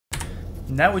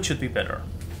Now it should be better.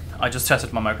 I just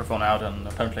tested my microphone out and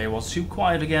apparently it was too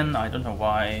quiet again. I don't know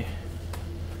why.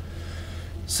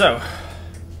 So,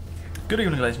 good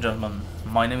evening ladies and gentlemen.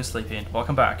 My name is Sleepy and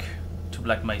welcome back to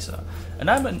Black Mesa. And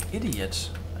I'm an idiot.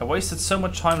 I wasted so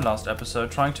much time last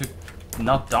episode trying to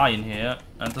not die in here,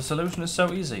 and the solution is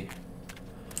so easy.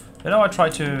 You know, I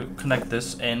tried to connect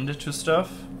this end to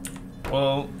stuff.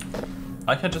 Well,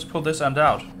 I can just pull this end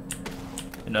out.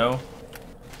 You know?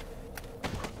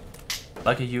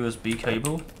 Like a USB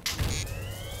cable.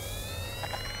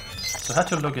 So I had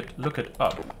to look it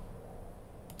up.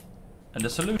 And the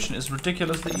solution is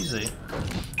ridiculously easy.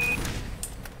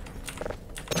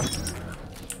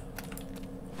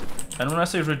 And when I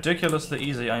say ridiculously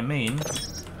easy, I mean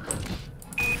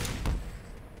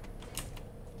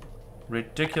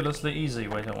ridiculously easy.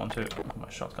 Wait, I want to... my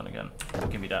shotgun again.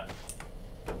 Give me that.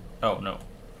 Oh, no.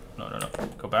 No.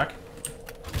 Go back.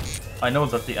 I know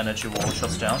that the energy wall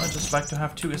shuts down. I just like to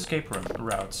have two escape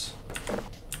routes.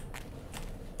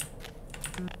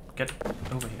 Get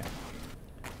over here.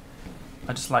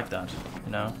 I just like that,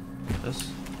 you know?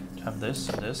 This, have this,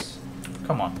 and this.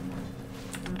 Come on.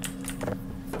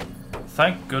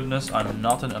 Thank goodness I'm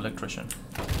not an electrician.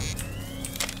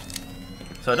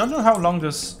 So I don't know how long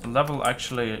this level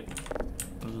actually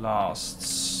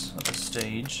lasts at this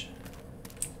stage.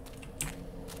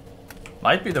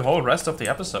 Might be the whole rest of the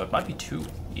episode. Might be 2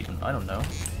 even. I don't know.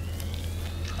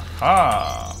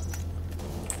 Aha!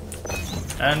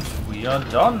 And we are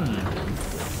done.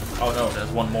 Oh no, there's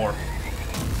one more.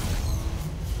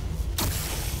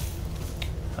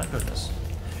 Thank goodness.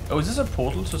 Oh, is this a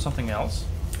portal to something else?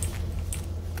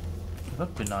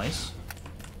 That'd be nice.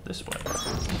 This way.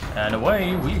 And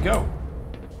away we go.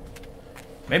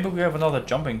 Maybe we have another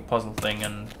jumping puzzle thing,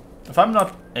 and if I'm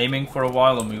not aiming for a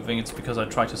while or moving, it's because I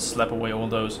try to slap away all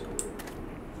those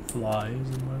flies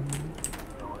in my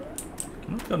way.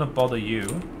 I'm not gonna bother you,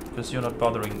 because you're not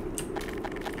bothering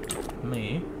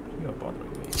me. You're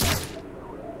bothering me.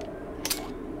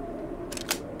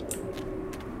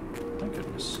 Thank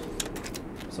goodness.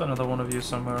 Is there another one of you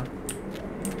somewhere?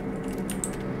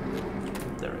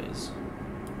 There is.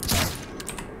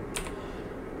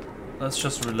 Let's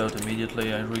just reload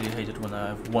immediately. I really hate it when I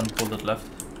have one bullet left.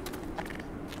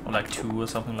 Or like 2 or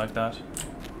something like that.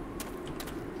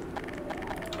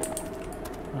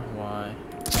 Oh, why?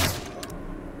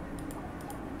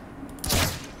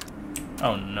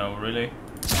 Oh no, really?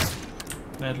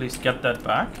 Can I at least get that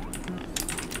back?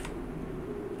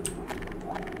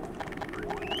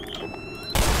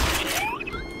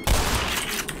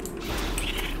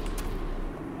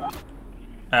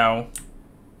 Ow.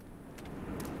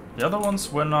 The other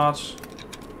ones were not...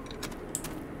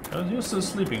 You're still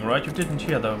sleeping, right? You didn't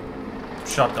hear the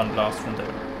shotgun blast from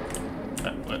there.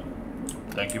 Well,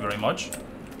 thank you very much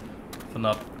for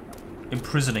not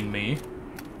imprisoning me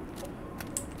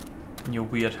in your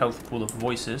weird health pool of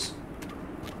voices.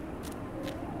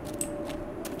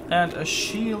 And a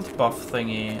shield buff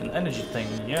thingy, an energy thing.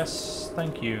 Yes,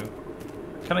 thank you.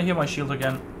 Can I hear my shield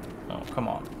again? Oh, come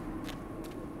on.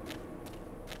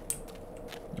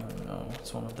 Oh no,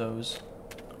 it's one of those.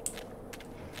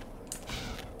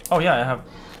 Oh yeah, I have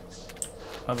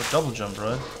a double jump,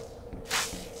 right?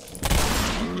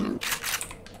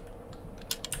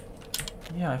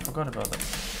 Yeah, I forgot about that.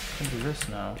 I can do this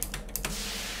now.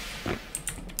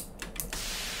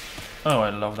 Oh, I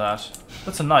love that.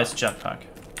 That's a nice jetpack.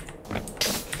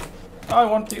 I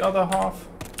want the other half.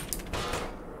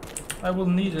 I will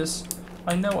need this.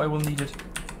 I know I will need it.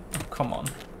 Oh, come on.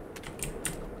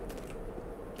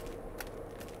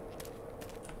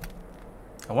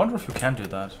 I wonder if you can do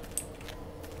that.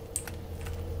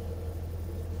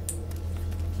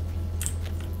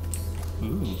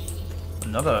 Ooh,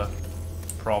 another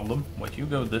problem. Wait, you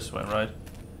go this way, right?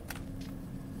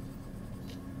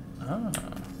 Ah.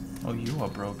 Oh, you are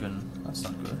broken. That's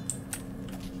not good.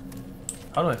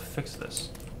 How do I fix this?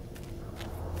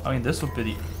 I mean, this would be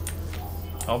the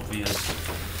obvious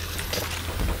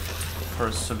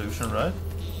first solution, right?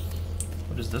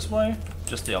 What is this way?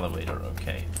 Just the elevator,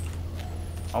 okay.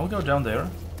 I'll go down there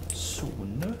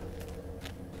soon.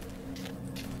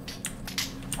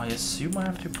 I assume I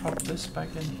have to pop this back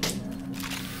in here.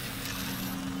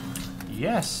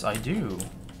 Yes, I do.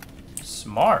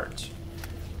 Smart.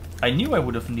 I knew I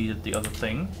would have needed the other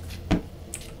thing.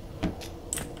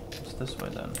 What's this way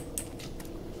then?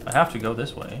 I have to go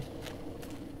this way.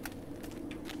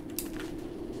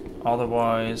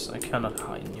 Otherwise, I cannot.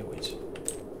 I knew it.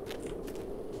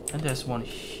 And there's one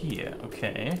here,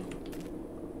 okay.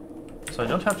 So I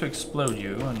don't have to explode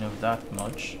you, I know that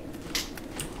much.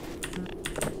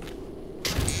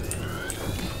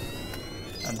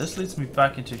 And this leads me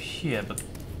back into here, but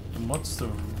what's the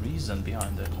reason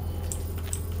behind it?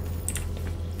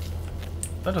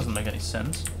 That doesn't make any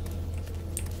sense.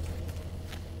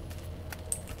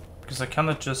 Because I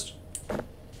cannot just...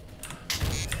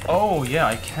 Oh, yeah,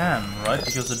 I can, right?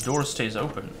 Because the door stays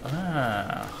open.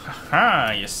 Ah,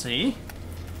 haha, you see?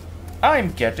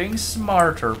 I'm getting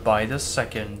smarter by the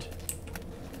second.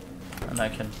 And I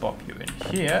can pop you in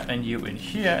here, and you in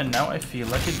here, and now I feel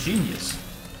like a genius.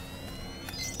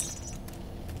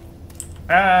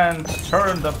 And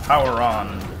turn the power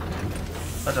on.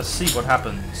 Let us see what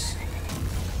happens.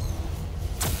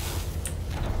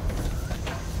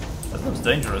 That looks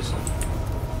dangerous.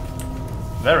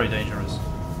 Very dangerous.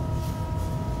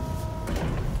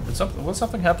 Will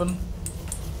something happen?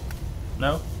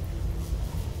 No?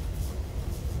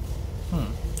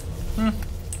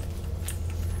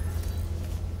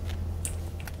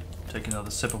 Take another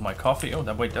sip of my coffee. Oh,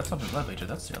 wait, that's not the elevator.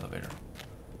 That's the elevator.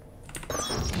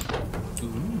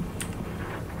 Ooh.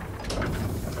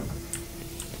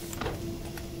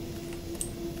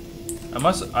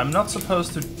 I'm not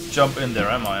supposed to jump in there,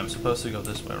 am I? I'm supposed to go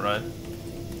this way, right?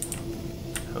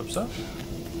 Hope so.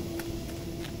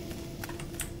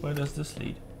 Where does this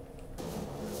lead?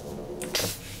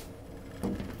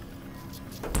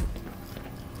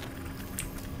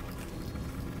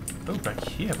 Oh, back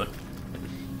here, but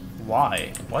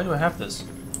why? Why do I have this?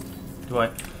 Do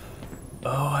I...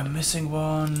 Oh, I'm missing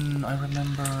one. I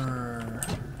remember.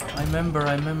 I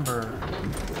remember.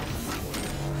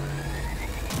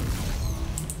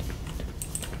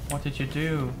 What did you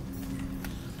do?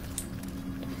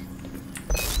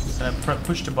 Can I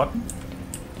push the button?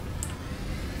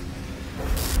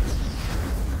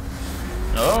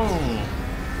 Oh!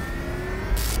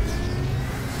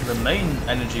 The main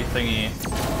energy thingy.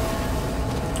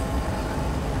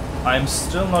 I'm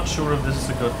still not sure if this is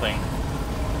a good thing.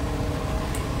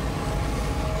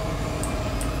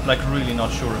 Like, really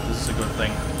not sure if this is a good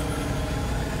thing.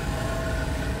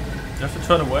 Do I have to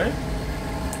turn away?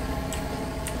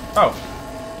 Oh.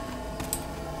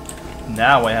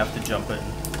 Now I have to jump in.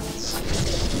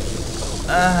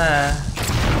 Ah.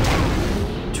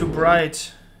 Too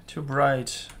bright. Too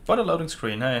bright. What a loading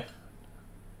screen, hey.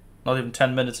 Not even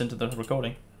 10 minutes into the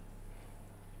recording.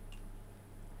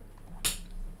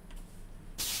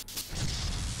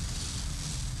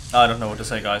 I don't know what to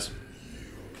say, guys.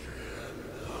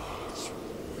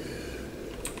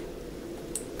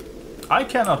 I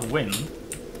cannot win.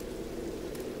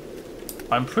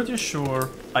 I'm pretty sure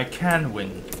I can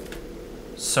win,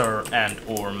 sir and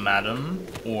or madam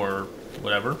or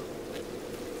whatever.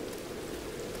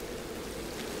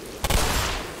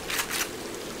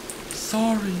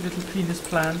 Sorry, little penis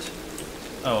plant.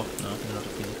 Oh, no, you're not a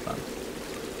penis plant.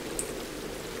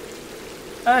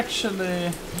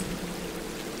 Actually...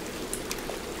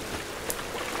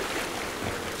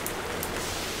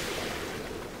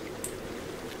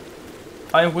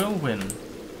 I will win.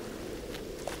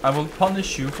 I will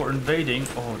punish you for invading.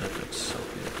 Oh, that looks so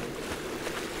beautiful.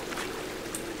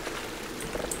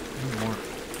 More.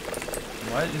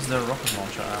 Why is there rocket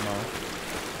launcher ammo?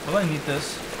 Will I need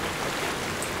this?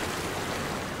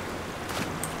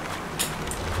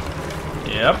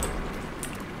 Yep.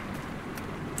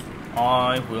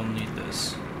 I will need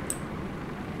this.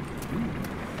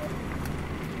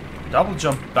 Ooh. Double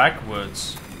jump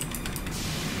backwards.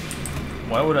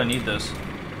 Why would I need this?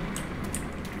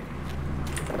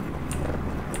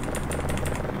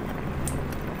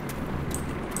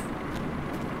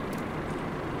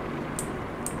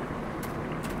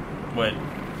 Wait.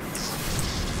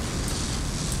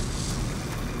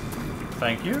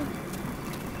 Thank you.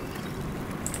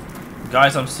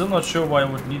 Guys, I'm still not sure why I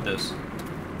would need this.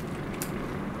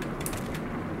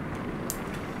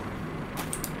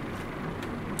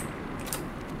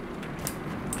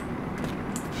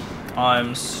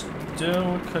 I'm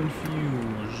still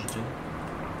confused.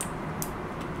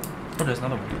 Oh, there's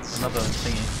another one. Another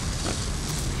thingy.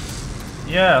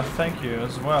 Yeah, thank you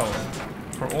as well.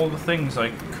 For all the things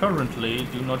I currently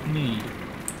do not need.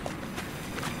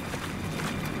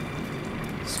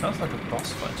 It smells like a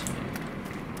boss fight to me,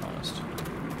 honest.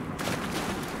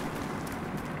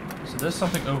 So there's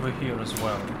something over here as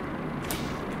well.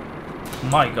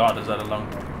 My god, is that a long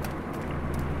one?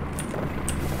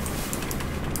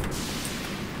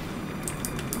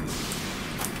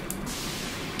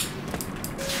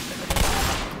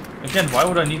 Again, why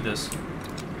would I need this?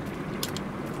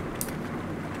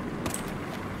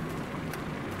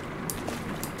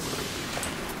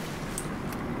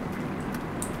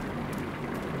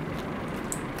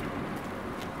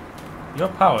 You're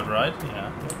powered, right?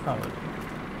 Yeah, you're powered.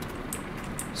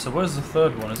 So where's the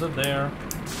third one? Is it there?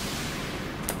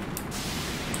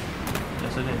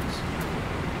 Yes, it is.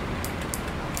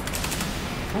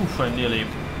 Oof, I nearly...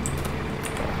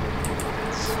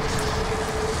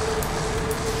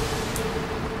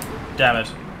 Damn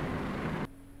it.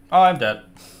 Oh, I'm dead.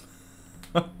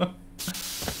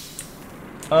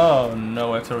 Oh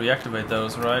no, I have to reactivate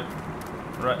those, right?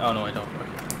 Right? Oh no, I don't.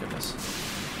 Okay, thank goodness.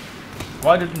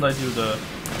 Why didn't I do the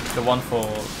one for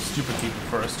stupid people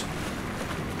first?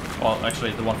 Well,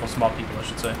 actually, the one for smart people, I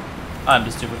should say. I'm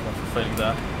the stupid one for failing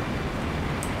that.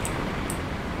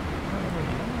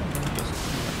 Just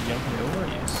yank me over,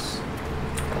 yes.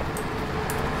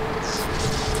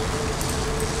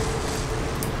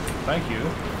 Thank you.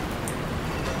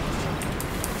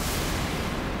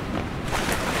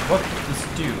 What does this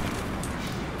do?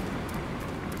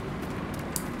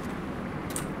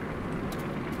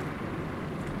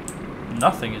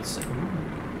 Nothing is...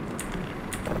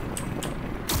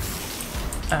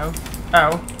 Ow.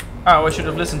 Ow. Ow, I should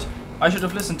have listened. I should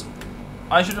have listened.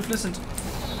 I should have listened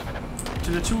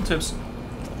to the tooltips.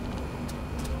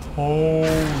 Holy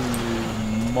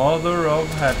mother of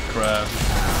headcrab.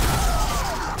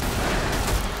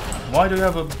 Why do you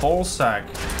have a ball sack?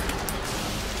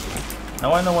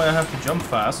 Now I know why I have to jump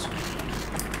fast.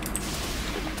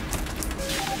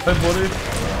 Hey, buddy.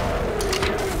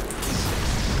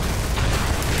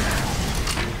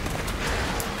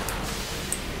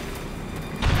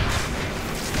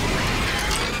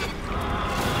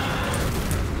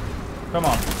 Come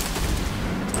on.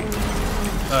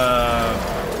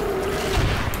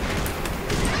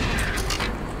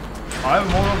 I have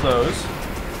more of those.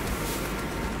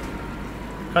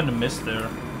 Kind of missed there.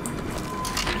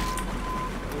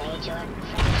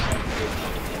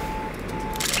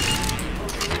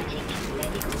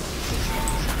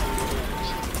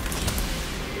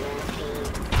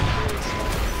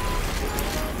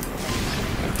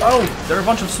 Oh, there are a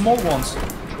bunch of small ones.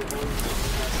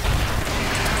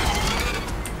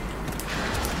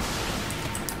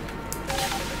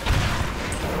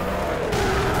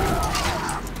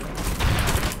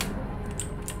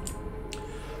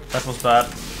 That was bad.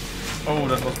 Oh,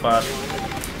 that was bad.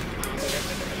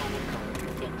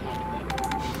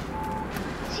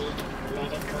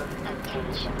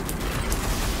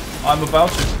 I'm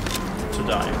about to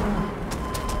die.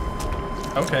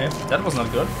 Okay, that was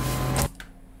not good.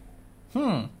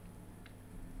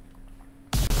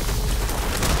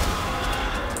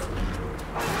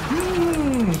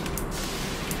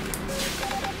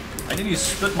 I nearly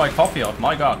spit my coffee out,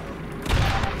 my god.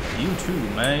 You too,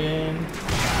 man.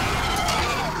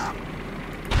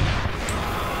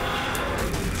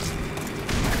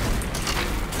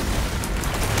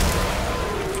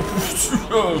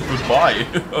 Oh, goodbye,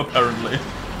 apparently.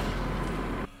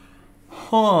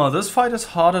 Huh, this fight is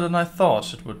harder than I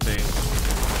thought it would be.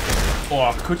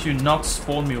 Oh, could you not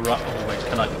spawn me right... Oh, wait,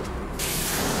 can I... Could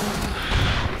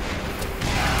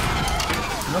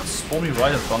you not spawn me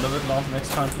right in front of it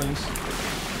next time, please?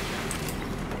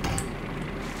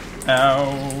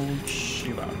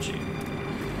 Ouchie, ouchie.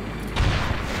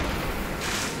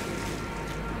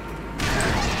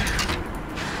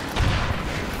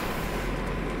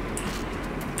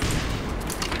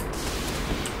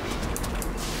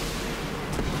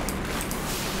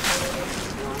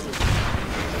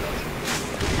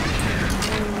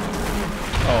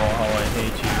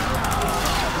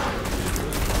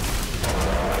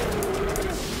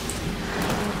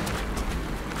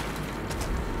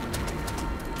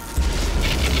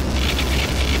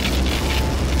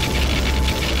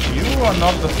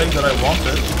 Not the thing that I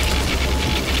wanted.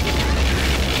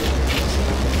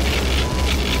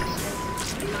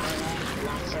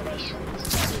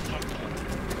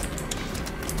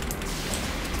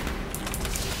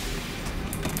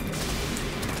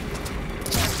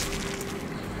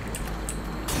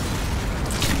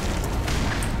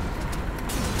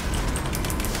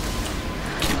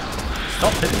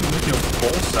 Stop hitting me with your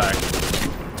ball sack.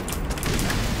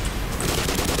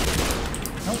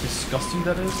 How disgusting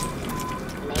that is.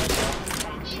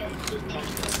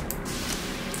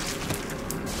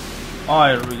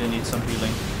 I really need some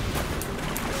healing.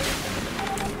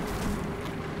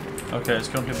 Okay, it's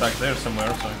currently back there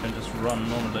somewhere, so I can just run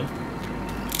normally.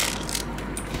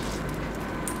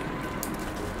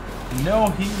 No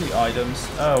healing items.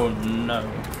 Oh no.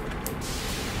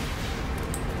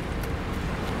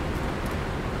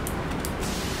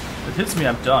 If it hits me,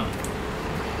 I'm done.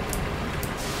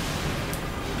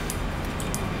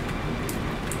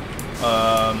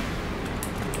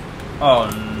 Oh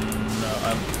no.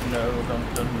 No,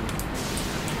 don't move.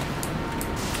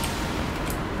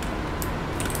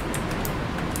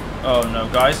 Oh no,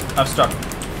 guys, I'm stuck.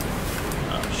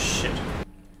 Oh shit.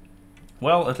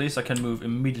 Well, at least I can move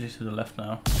immediately to the left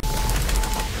now.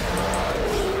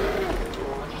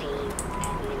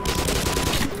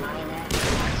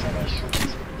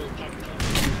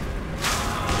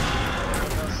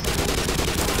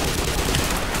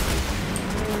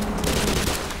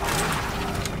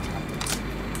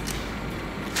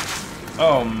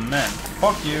 Oh man,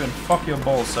 fuck you and fuck your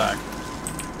ballsack.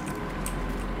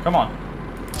 Come on.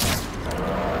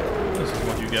 This is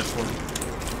what you get for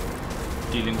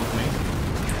dealing with me.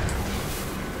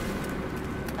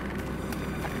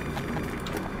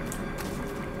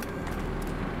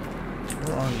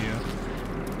 Where are you?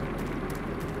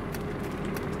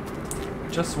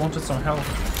 Just wanted some help.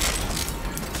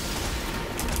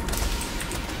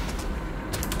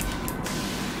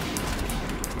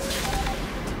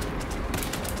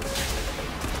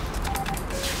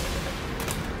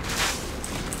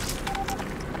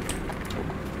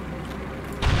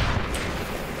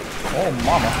 Oh,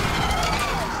 mama.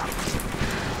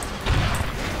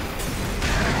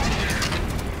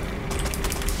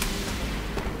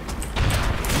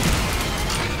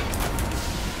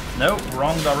 No,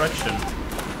 wrong direction.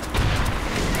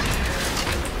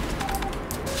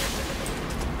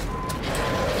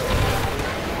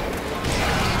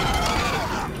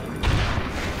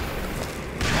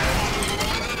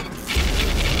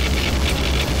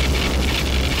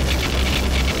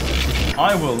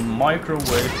 I will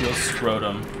microwave your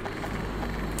scrotum.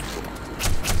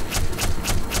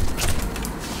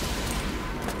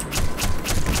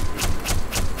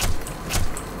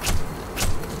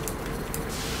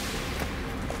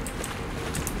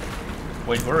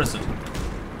 Wait, where is it?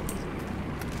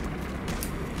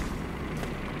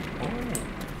 Oh.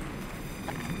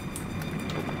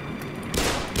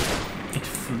 It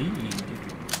flew.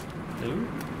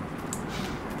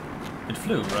 It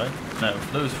flew, right? No,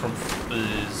 flew is from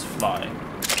is fly.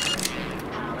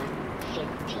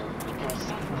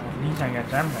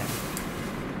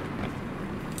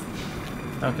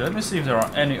 Okay, let me see if there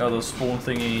are any other spawn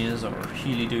thingies or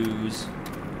healy-doos.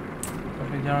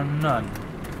 Okay, there are none.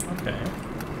 Okay.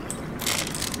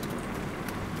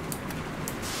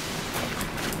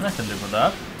 I can live with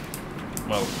that.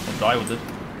 Well, I'll die with it.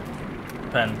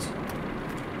 Depends.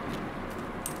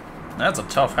 That's a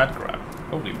tough head grab.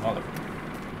 Holy mother.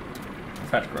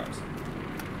 Fat grabs.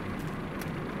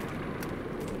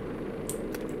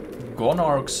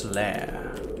 Gonarch's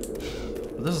Lair.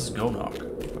 This is Gonarch.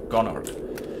 Gonarch.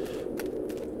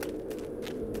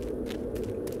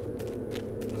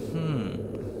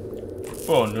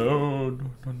 Oh no,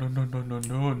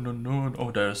 no.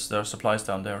 Oh, there are supplies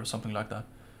down there or something like that.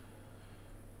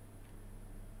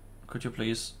 Could you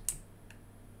please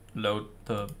load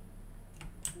the...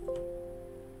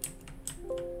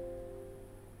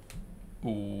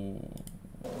 Ooh.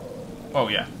 Oh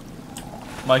yeah.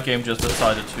 My game just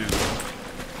decided to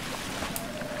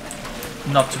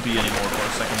not to be anymore for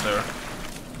a second there.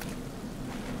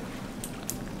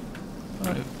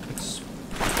 Why don't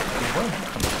you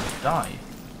come to die?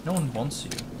 No one wants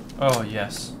you. Oh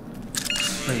yes.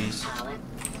 Please.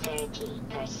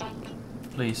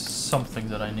 Please, something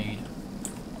that I need.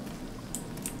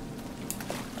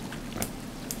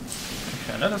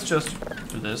 Okay, let us just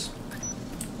do this.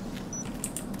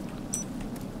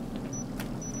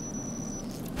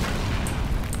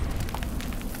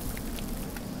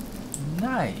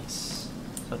 Nice.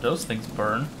 So those things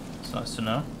burn. It's nice to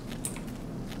know.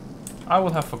 I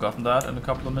will have forgotten that in a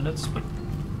couple of minutes, but...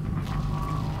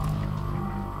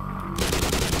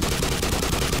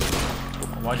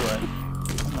 Why do I...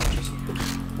 I'm not just...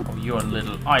 Oh, you're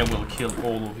little... I will kill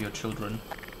all of your children.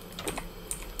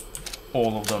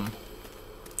 All of them.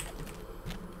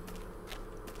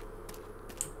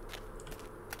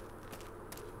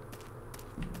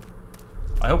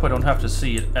 I hope I don't have to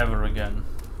see it ever again.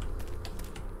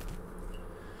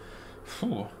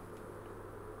 Phew.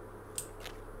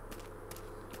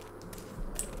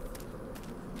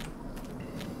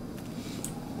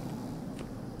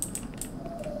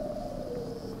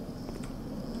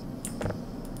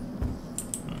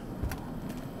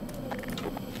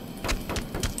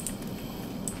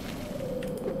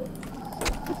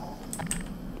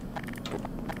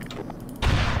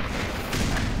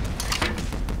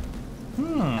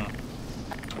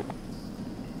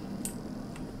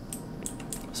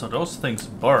 So those things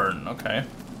burn, okay.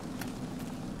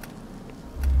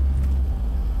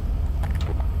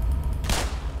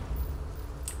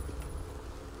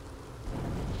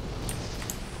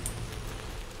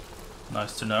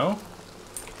 Nice to know.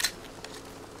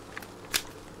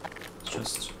 Let's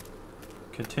just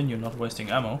continue not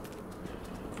wasting ammo.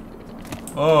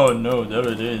 Oh no, there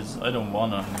it is. I don't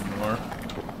wanna anymore.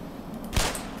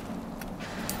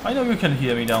 I know you can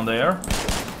hear me down there.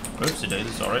 Oopsie daisy,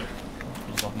 sorry.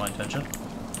 It's not my intention.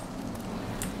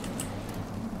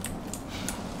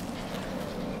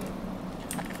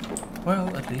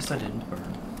 Well, at least I didn't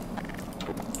burn.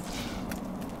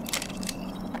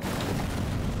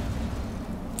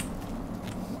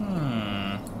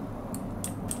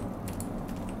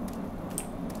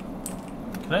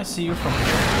 Can I see you from here?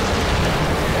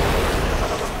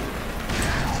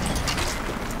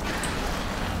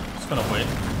 Just gonna wait.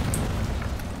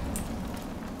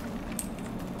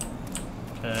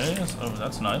 Okay, so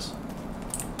that's nice. Look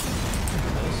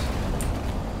at this.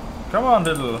 Come on,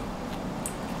 little.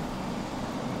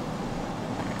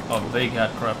 Oh, big hat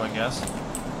crap, I guess.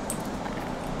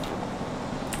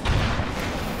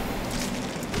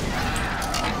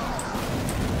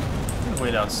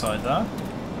 Wait outside that.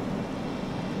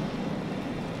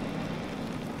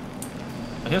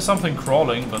 I hear something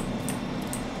crawling, but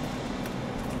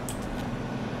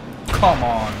come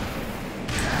on!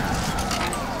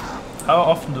 How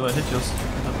often do I hit your?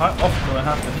 How often do I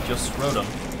have to hit your scrotum?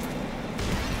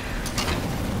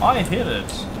 I hit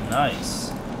it.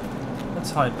 Nice.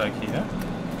 Let's hide back here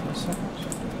for a second.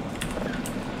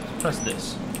 Let's press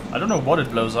this. I don't know what it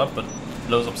blows up, but it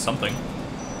blows up something.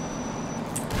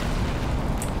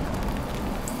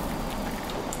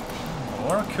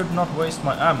 Or I could not waste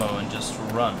my ammo and just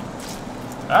run.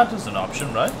 That is an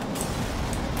option, right?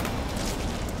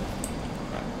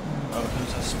 Oh,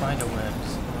 those are spider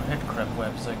webs. Or head crab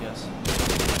webs, I guess.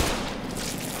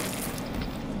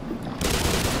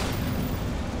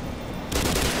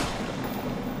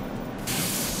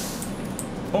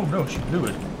 Oh no, she blew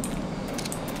it.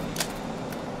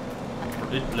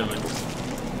 Or it blew it.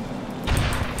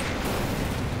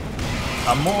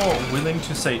 I'm more willing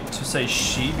to say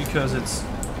she because it's,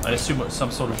 I assume it's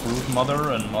some sort of brood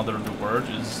mother, and mother the word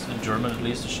is in German at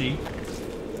least a she.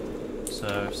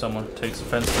 So if someone takes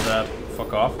offense to that,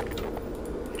 fuck off.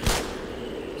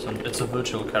 So it's a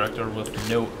virtual character with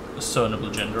no discernible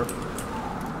gender.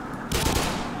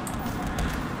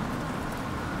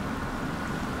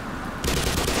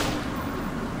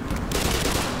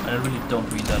 I really don't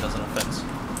read that as an offense.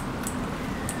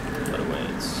 By the way,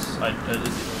 it's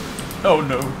oh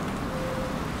no.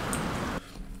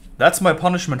 That's my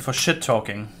punishment for shit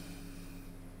talking.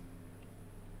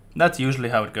 That's usually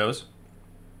how it goes.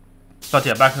 But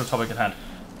yeah, back to the topic at hand.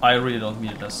 I really don't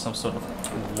mean it as some sort of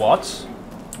what?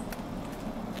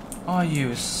 Are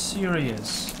you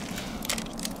serious?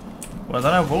 Well,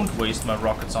 then I won't waste my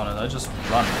rockets on it. I just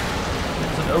run.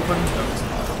 Is it open? No, it's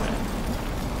not. Okay.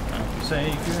 Time to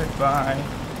say goodbye.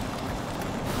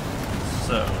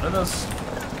 So let us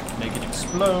make it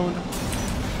explode.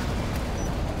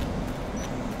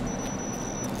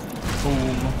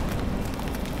 Boom.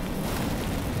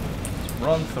 Let's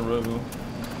run through.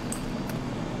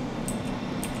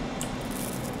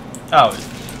 Oh,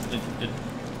 it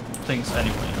thinks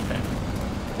anyway, okay.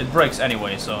 It breaks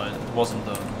anyway, so it wasn't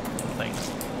the thing.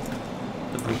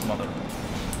 The brute mother.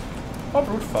 Or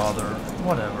brute father.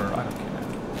 Whatever, I don't care.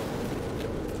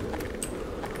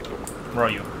 Where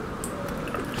are you?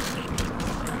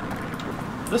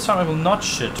 This time I will not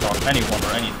shit talk anyone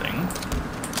or anything.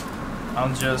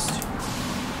 I'll just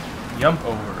jump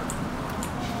over.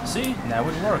 See? Now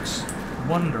it works.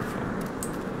 Wonderful.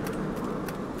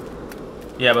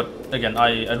 Yeah, but again,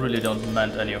 I really don't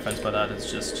meant any offense by that. It's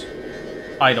just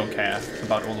I don't care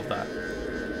about all of that.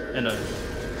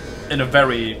 In a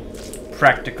very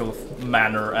practical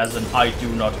manner, as in I do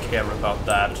not care about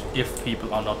that if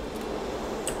people are not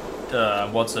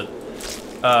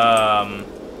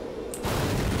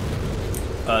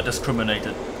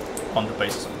discriminated on the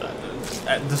basis of that.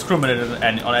 Discriminated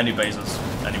on any basis,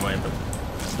 anyway, but...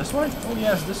 This way? Oh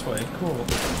yes, this way, cool.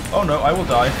 Oh no, I will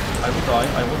die. I will die,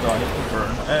 I will die, it will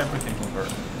burn. Everything will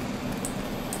burn.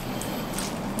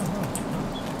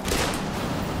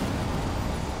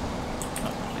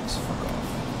 Oh, please, fuck off.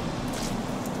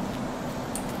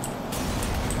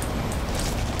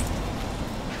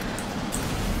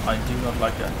 I do not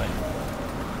like that thing.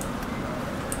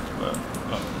 Well,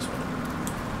 oh, this way.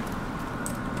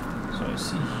 So I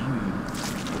see you.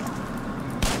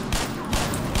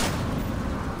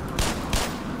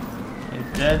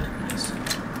 Dead? Yes.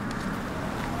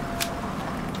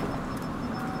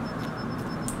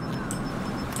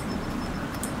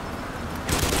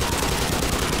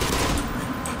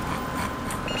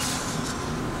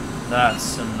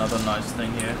 That's another nice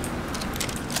thing here.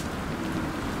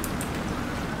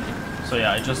 So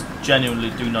yeah, I just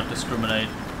genuinely do not discriminate.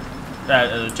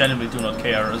 Genuinely do not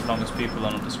care as long as people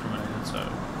are not discriminated. So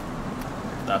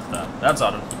that's that.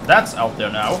 That's out there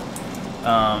now.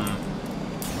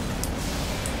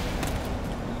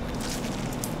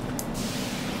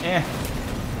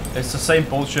 It's the same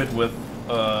bullshit with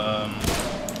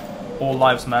all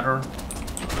lives matter.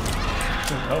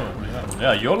 Oh,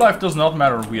 yeah, your life does not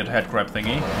matter, weird headcrab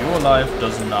thingy. Your life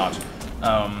does not.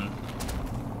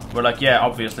 We're like, yeah,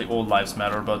 obviously all lives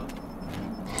matter, but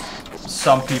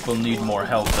some people need more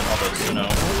help than others, you know?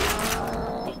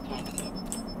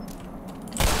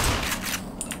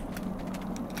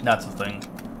 That's the thing.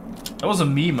 That was a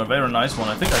meme, a very nice one.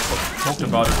 I think I talked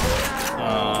about it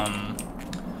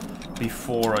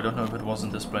before. I don't know if it was in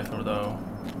this playthrough, though.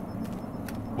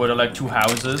 Where there are like two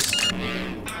houses.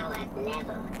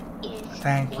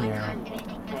 Thank you.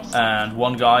 And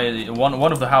one guy,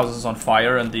 one of the houses is on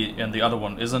fire, and the other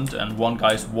one isn't. And one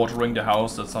guy's watering the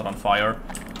house that's not on fire,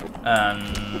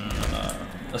 and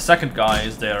a second guy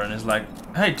is there and is like,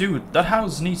 "Hey, dude, that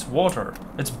house needs water.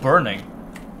 It's burning."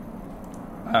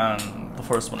 And the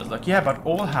first one is like, "Yeah, but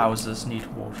all houses need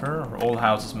water, or all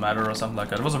houses matter, or something like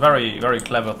that." It was a very, very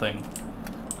clever thing.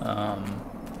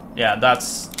 Yeah,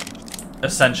 that's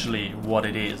essentially what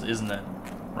it is, isn't it?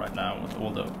 Right now, with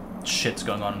all the shit's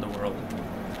going on in the world.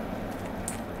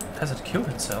 Has it killed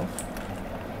itself?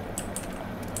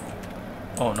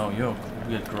 Oh no, you're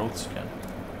weird growths again.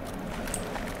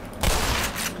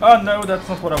 Oh no, that's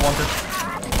not what I wanted.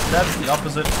 That's the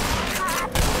opposite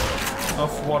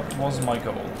of what was my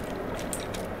goal.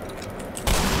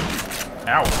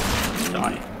 Ow!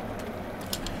 Die.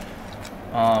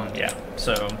 Yeah,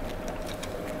 so...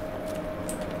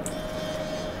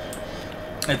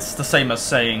 It's the same as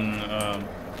saying,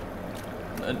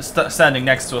 standing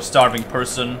next to a starving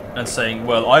person and saying,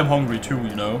 "Well, I'm hungry too,"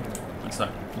 you know? It's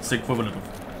like, it's the equivalent of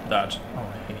that. Oh,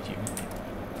 I hate you.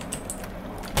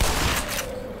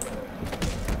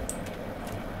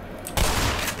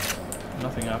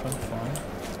 Nothing happened, fine.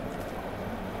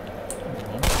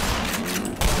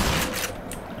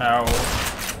 Ow.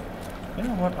 You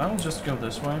know what, I'll just go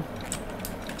this way.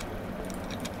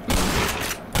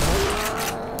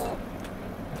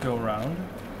 Go around,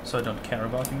 so I don't care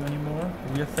about you anymore.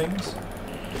 Weird things.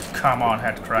 Come on,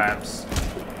 head crabs.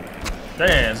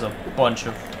 There's a bunch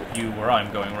of you where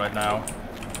I'm going right now.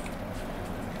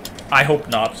 I hope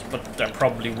not, but there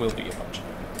probably will be a bunch of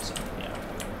them. So, yeah.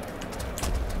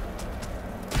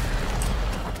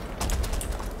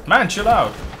 Man, chill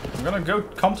out. I'm gonna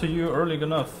come to you early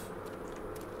enough.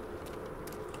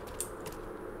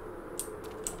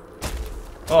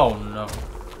 Oh no.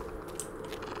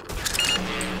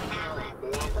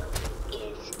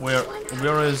 Where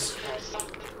is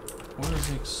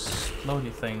the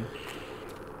explodey thing?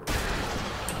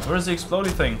 Where is the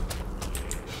explodey thing?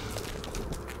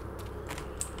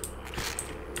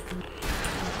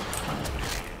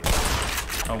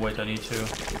 Oh wait, I need to.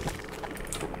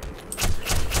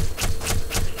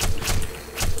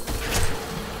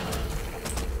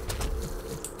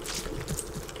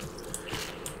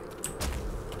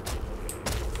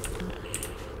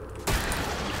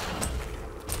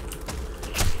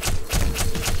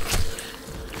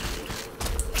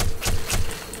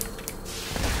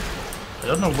 I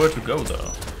don't know where to go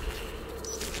though.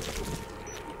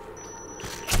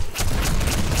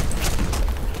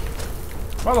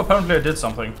 Well, apparently I did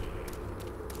something.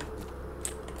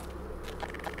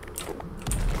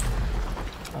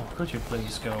 Oh, could you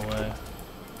please go away?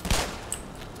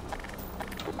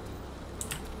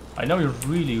 I know you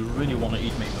really, really want to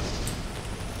eat me, but...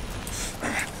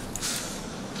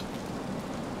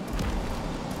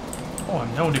 Oh,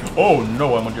 I'm now on the... Oh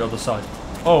no, I'm on the other side.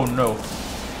 Oh no.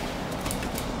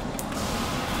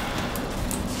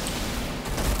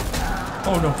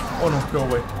 Oh no, go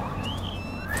away.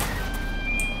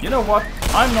 You know what?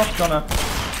 I'm not gonna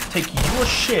take your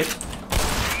shit.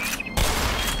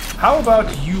 How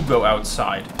about you go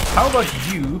outside? How about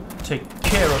you take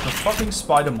care of the fucking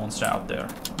spider monster out there?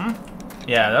 Hmm?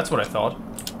 Yeah, that's what I thought.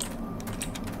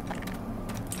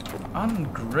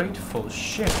 Ungrateful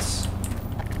shits.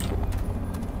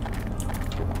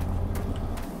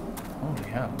 Holy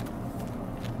hell.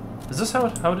 Is this how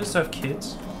it is to have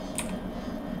kids?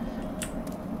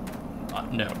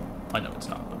 No, I know it's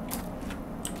not, but...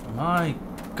 My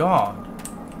god.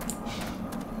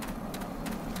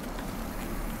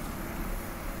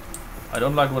 I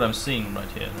don't like what I'm seeing right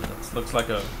here. That looks like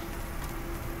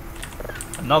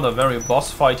another very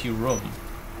boss fighty room.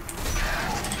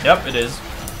 Yep, it is.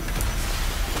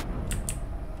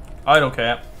 I don't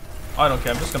care. I don't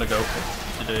care, I'm just gonna go.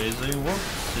 Whoopsie daisy,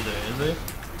 whoopsie daisy.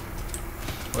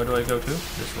 Where do I go to?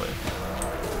 This way.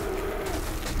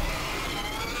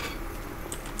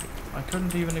 I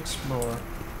couldn't even explore.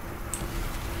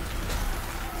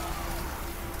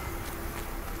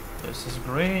 This is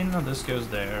green, and this goes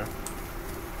there.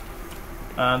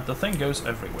 And the thing goes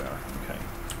everywhere. Okay.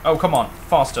 Oh, come on,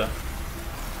 faster.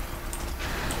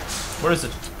 Where is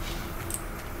it?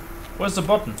 Where's the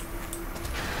button?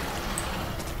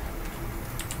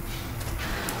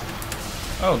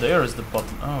 Oh, there is the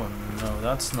button. Oh no,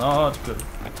 that's not good.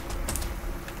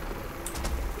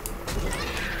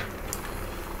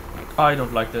 I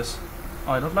don't like this.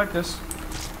 I don't like this.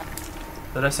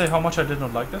 Did I say how much I did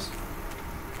not like this?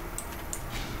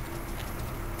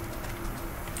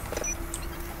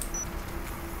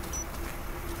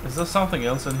 Is there something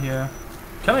else in here?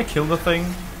 Can I kill the thing?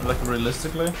 Like,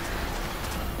 realistically?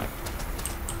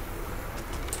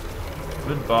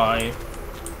 Goodbye,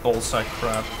 ballsack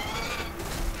crap.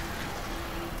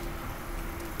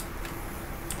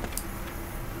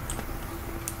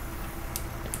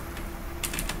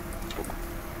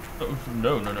 Oh,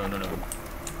 no.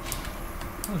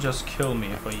 It'll just kill me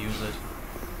if I use it.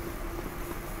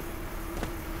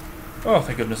 Oh,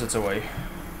 thank goodness it's away.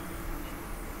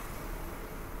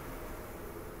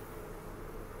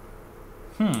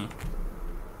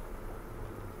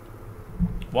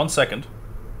 1 second.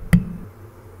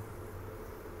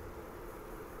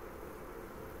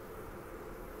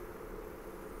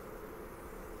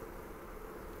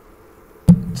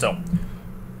 So,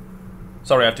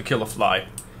 sorry I had to kill a fly.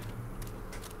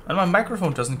 And my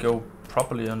microphone doesn't go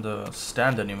properly on the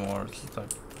stand anymore. It's like,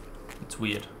 it's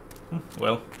weird.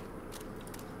 Well.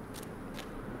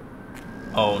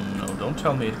 Oh no, don't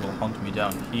tell me it will hunt me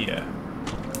down here.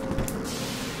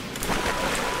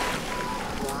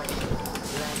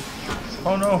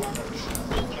 Oh no!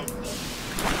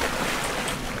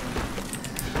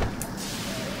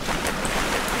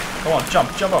 Come on,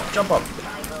 jump up, jump up!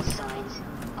 Vital signs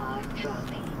are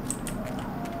dropping.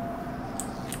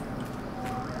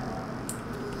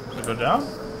 Does it go down?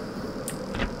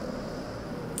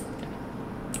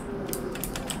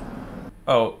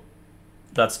 Oh,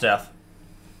 that's death.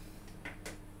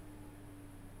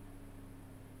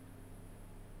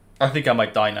 I think I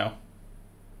might die now.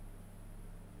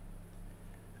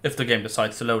 If the game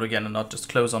decides to load again and not just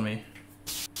close on me.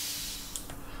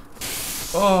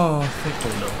 Oh, thank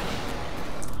no.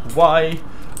 Why?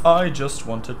 I just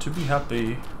wanted to be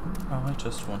happy. I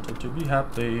just wanted to be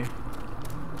happy.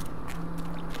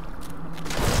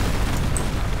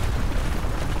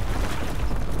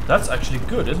 That's actually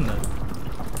good, isn't it?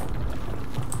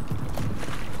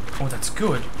 Oh, that's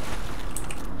good.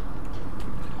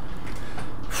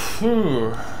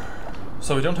 Phew.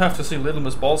 So we don't have to see Little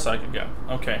Miss Ballsack again.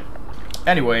 Okay.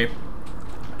 Anyway,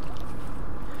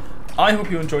 I hope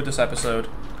you enjoyed this episode.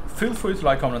 Feel free to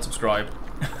like, comment, and subscribe.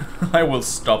 I will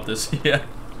stop this here.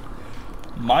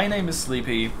 My name is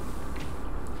Sleepy,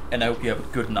 and I hope you have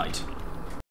a good night.